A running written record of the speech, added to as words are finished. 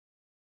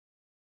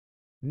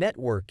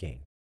Networking.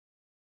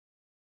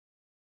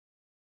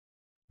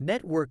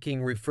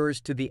 Networking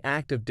refers to the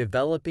act of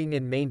developing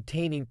and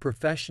maintaining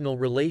professional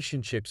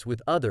relationships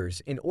with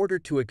others in order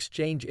to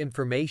exchange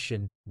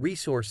information,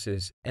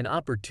 resources, and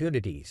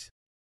opportunities.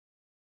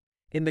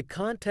 In the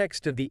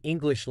context of the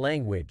English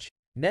language,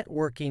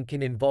 networking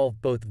can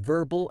involve both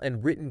verbal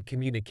and written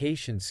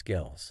communication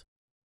skills.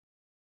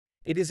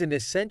 It is an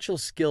essential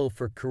skill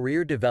for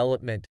career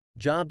development,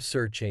 job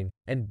searching,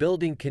 and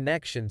building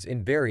connections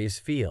in various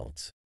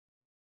fields.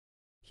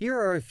 Here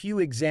are a few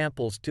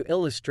examples to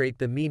illustrate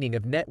the meaning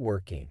of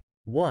networking.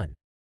 1.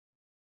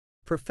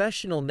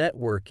 Professional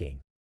networking.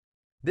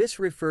 This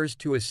refers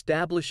to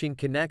establishing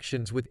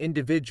connections with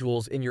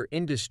individuals in your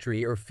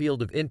industry or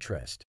field of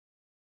interest.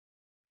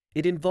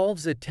 It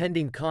involves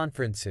attending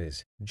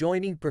conferences,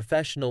 joining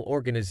professional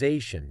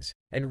organizations,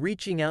 and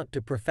reaching out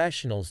to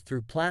professionals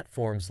through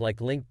platforms like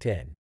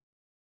LinkedIn.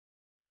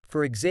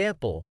 For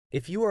example,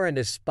 if you are an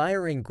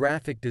aspiring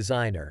graphic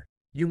designer,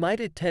 you might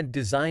attend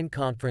design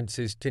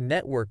conferences to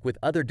network with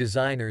other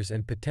designers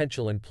and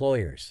potential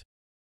employers.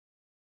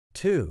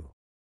 2.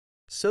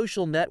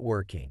 Social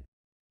networking.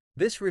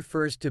 This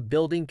refers to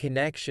building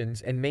connections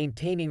and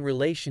maintaining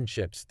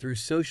relationships through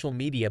social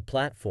media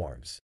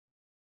platforms.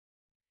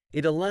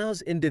 It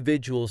allows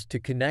individuals to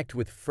connect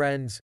with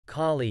friends,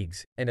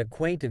 colleagues, and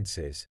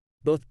acquaintances,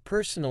 both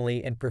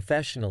personally and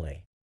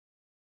professionally.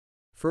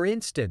 For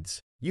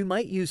instance, you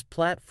might use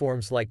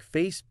platforms like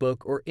Facebook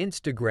or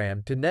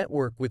Instagram to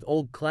network with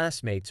old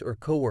classmates or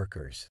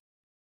coworkers.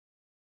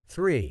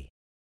 3.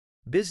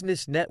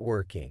 Business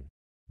networking.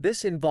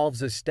 This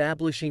involves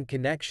establishing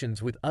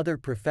connections with other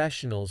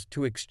professionals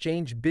to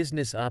exchange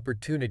business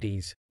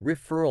opportunities,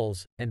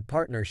 referrals, and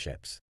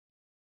partnerships.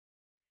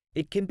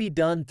 It can be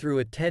done through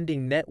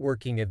attending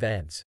networking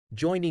events,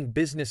 joining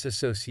business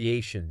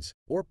associations,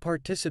 or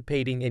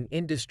participating in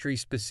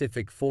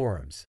industry-specific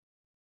forums.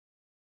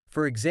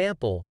 For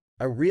example,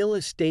 a real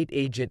estate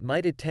agent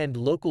might attend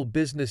local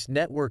business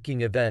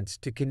networking events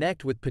to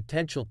connect with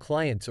potential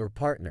clients or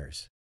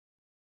partners.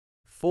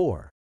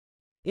 4.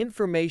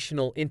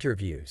 Informational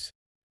interviews.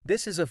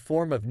 This is a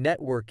form of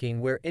networking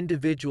where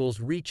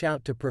individuals reach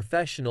out to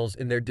professionals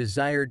in their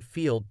desired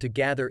field to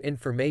gather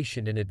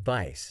information and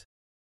advice.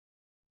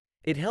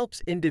 It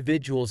helps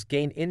individuals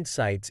gain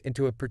insights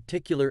into a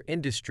particular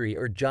industry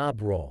or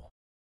job role.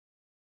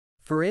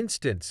 For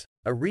instance,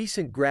 a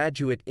recent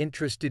graduate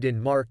interested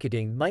in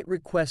marketing might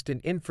request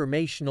an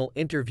informational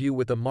interview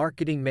with a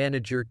marketing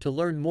manager to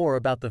learn more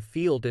about the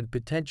field and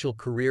potential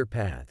career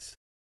paths.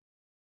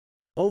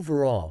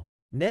 Overall,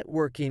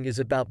 networking is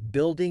about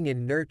building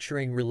and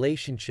nurturing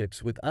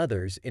relationships with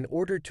others in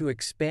order to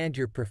expand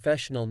your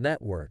professional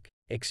network,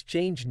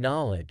 exchange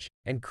knowledge,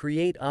 and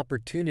create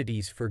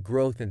opportunities for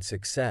growth and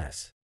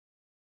success.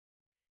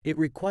 It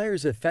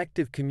requires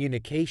effective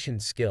communication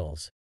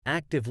skills,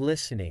 active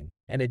listening,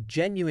 and a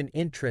genuine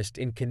interest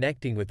in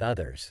connecting with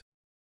others.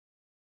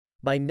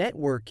 By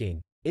networking,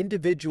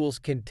 individuals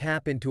can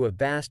tap into a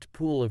vast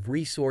pool of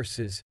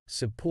resources,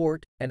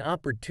 support, and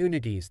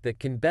opportunities that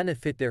can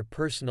benefit their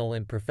personal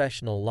and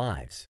professional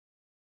lives.